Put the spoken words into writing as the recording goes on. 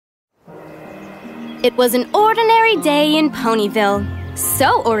It was an ordinary day in Ponyville.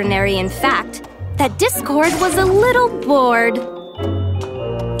 So ordinary, in fact, that Discord was a little bored.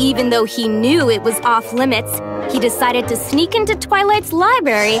 Even though he knew it was off limits, he decided to sneak into Twilight's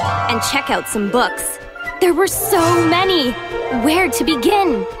library and check out some books. There were so many! Where to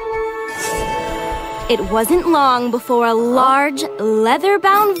begin? It wasn't long before a large,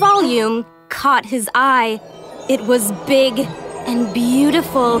 leather-bound volume caught his eye. It was big and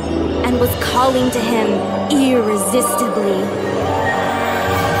beautiful and was calling to him irresistibly.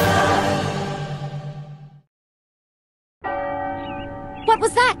 What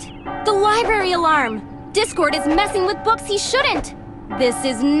was that? The library alarm! Discord is messing with books he shouldn't! This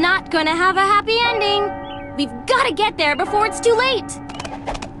is not gonna have a happy ending! We've gotta get there before it's too late!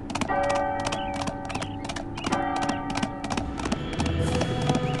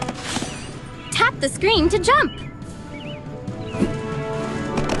 Tap the screen to jump!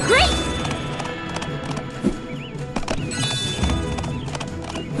 Great!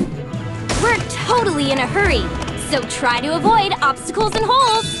 We're totally in a hurry, so try to avoid obstacles and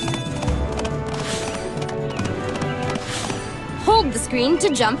holes! Hold the screen to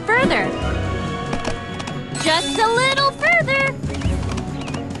jump further. Just a little further!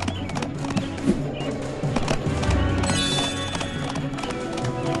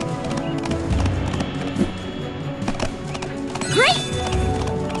 Great!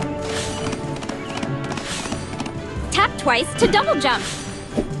 Tap twice to double jump.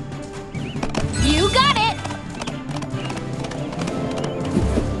 You got it!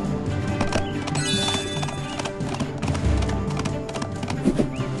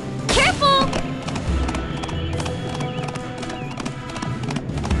 Careful!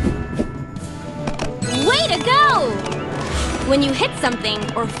 Way to go! When you hit something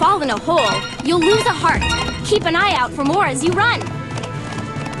or fall in a hole, you'll lose a heart. Keep an eye out for more as you run.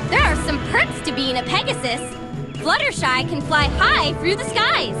 There are some perks to being a Pegasus. Fluttershy can fly high through the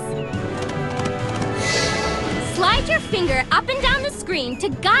skies. Slide your finger up and down the screen to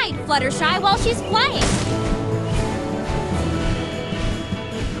guide Fluttershy while she's flying.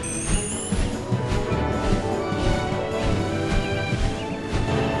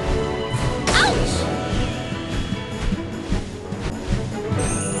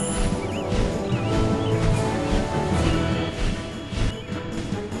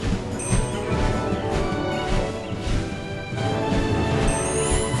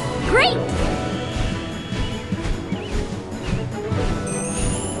 Great!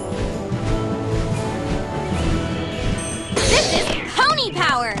 This is Pony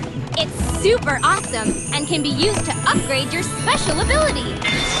Power! It's super awesome and can be used to upgrade your special ability.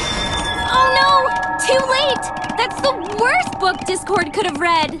 Oh no! Too late! That's the worst book Discord could have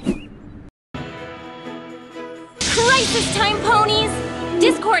read! Crisis time, ponies!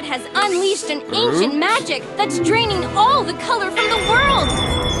 Discord has unleashed an ancient magic that's draining all the color from the world!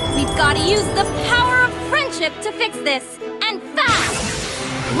 We've got to use the power of friendship to fix this, and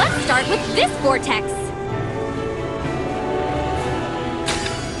fast! Let's start with this vortex.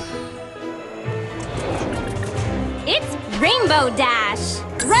 It's Rainbow Dash!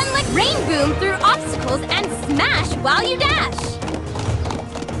 Run like rain boom through obstacles and smash while you dash!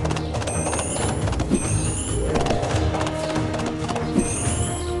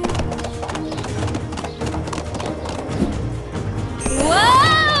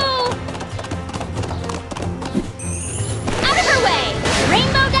 Whoa! Out of her way!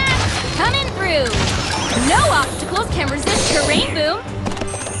 Rainbow Dash coming through! No obstacles can resist her rain boom!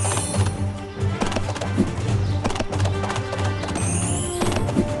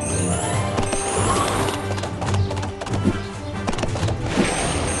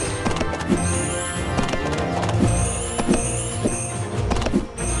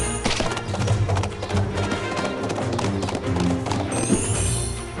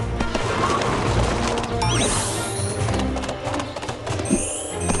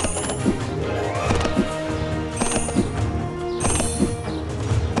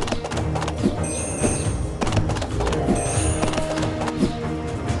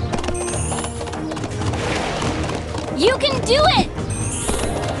 You can do it!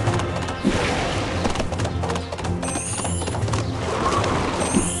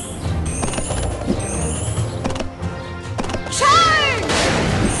 Charge!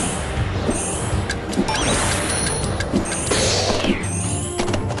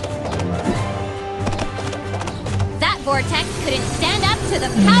 That vortex couldn't stand up to the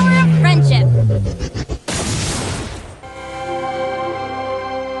power of friendship.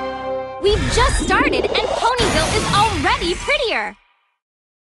 We've just started and Ponyville is already prettier!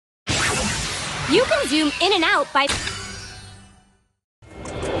 You can zoom in and out by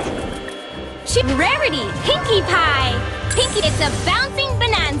Rarity, Pinkie Pie! It's a bouncing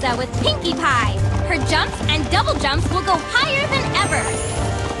bonanza with Pinkie Pie. Her jumps and double jumps will go higher than ever.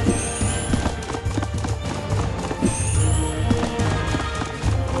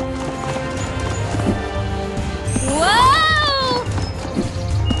 Whoa!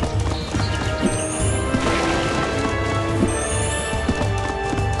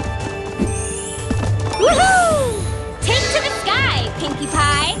 Woohoo! Take to the sky, Pinkie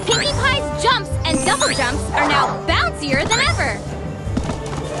Pie! Pinkie Pie's jumps and double jumps are now bouncier than ever.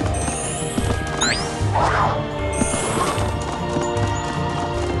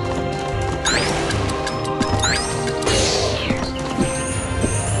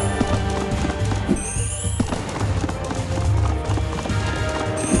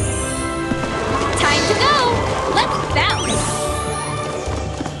 Time to go! Let's bounce!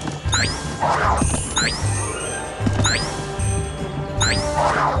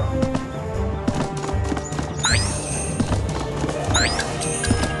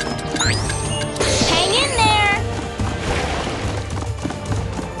 Hang in there!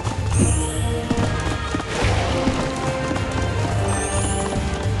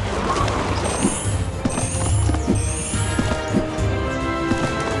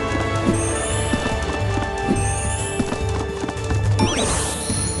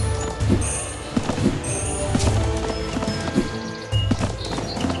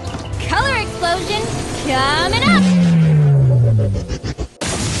 Color explosion coming up!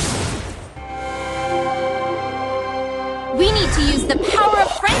 We need to use the power of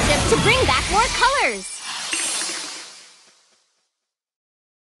friendship to bring back more colors!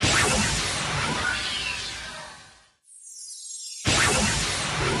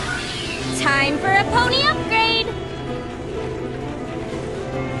 Time for a pony upgrade!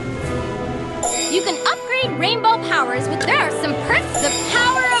 You can upgrade rainbow powers with there are some perks. The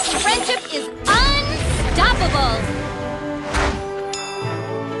power of friendship is unstoppable!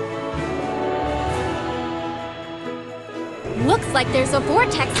 Looks like there's a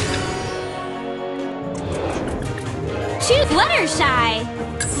vortex. Choose Fluttershy!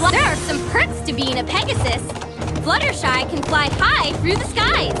 There are some perks to being a Pegasus. Fluttershy can fly high through the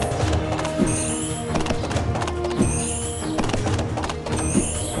skies.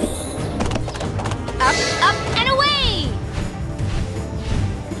 Up, up, and away!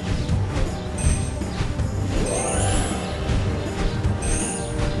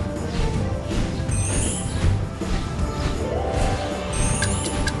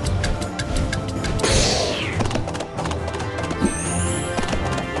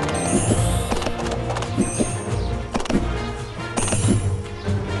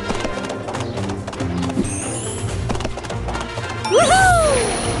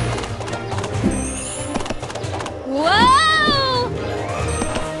 Whoa!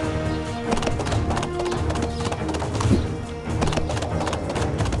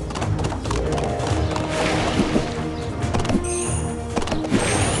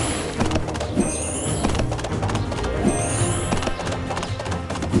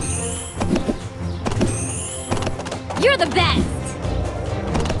 You're the best!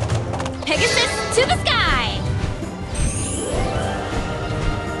 Pegasus to the sky!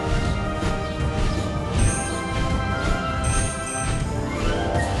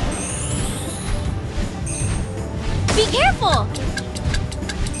 Be careful!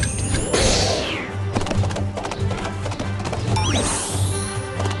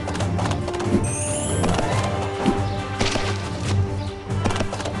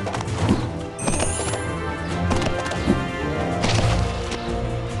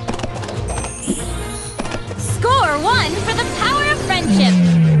 Score 1 for the power of friendship!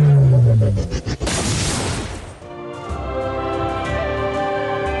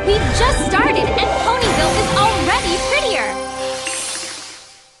 We've just started and Ponyville is already prettier!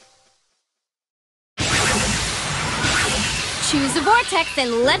 Choose a vortex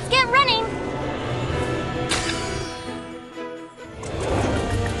and let's get running!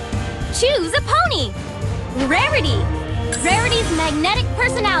 Choose a pony! Rarity! Rarity's magnetic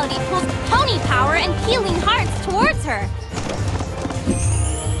personality pulls pony power and healing hearts towards her.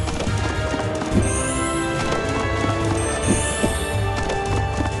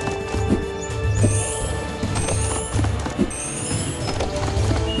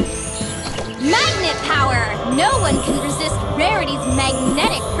 Magnet power! No one can resist Rarity's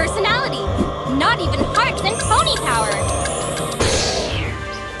magnetic personality. Not even hearts and pony power.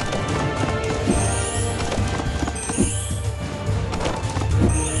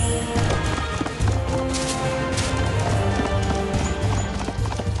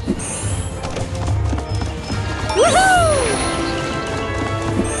 Woohoo!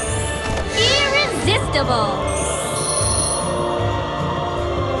 enjoyable!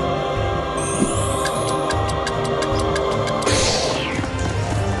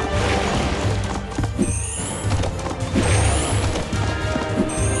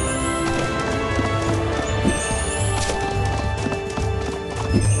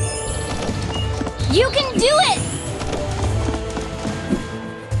 You can do it!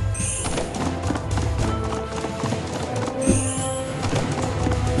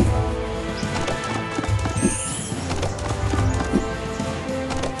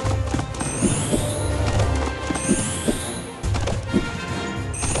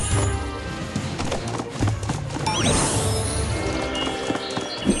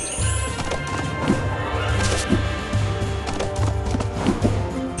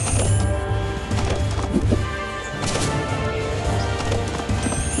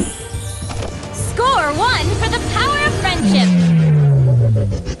 Score 1 for the power of friendship!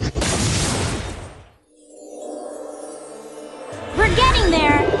 We're getting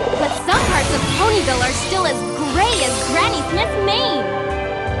there, but some parts of Ponyville are still as gray as Granny Smith's mane.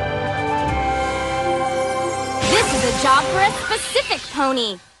 This is a job for a specific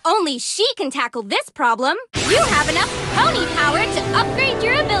pony. Only she can tackle this problem. You have enough pony power to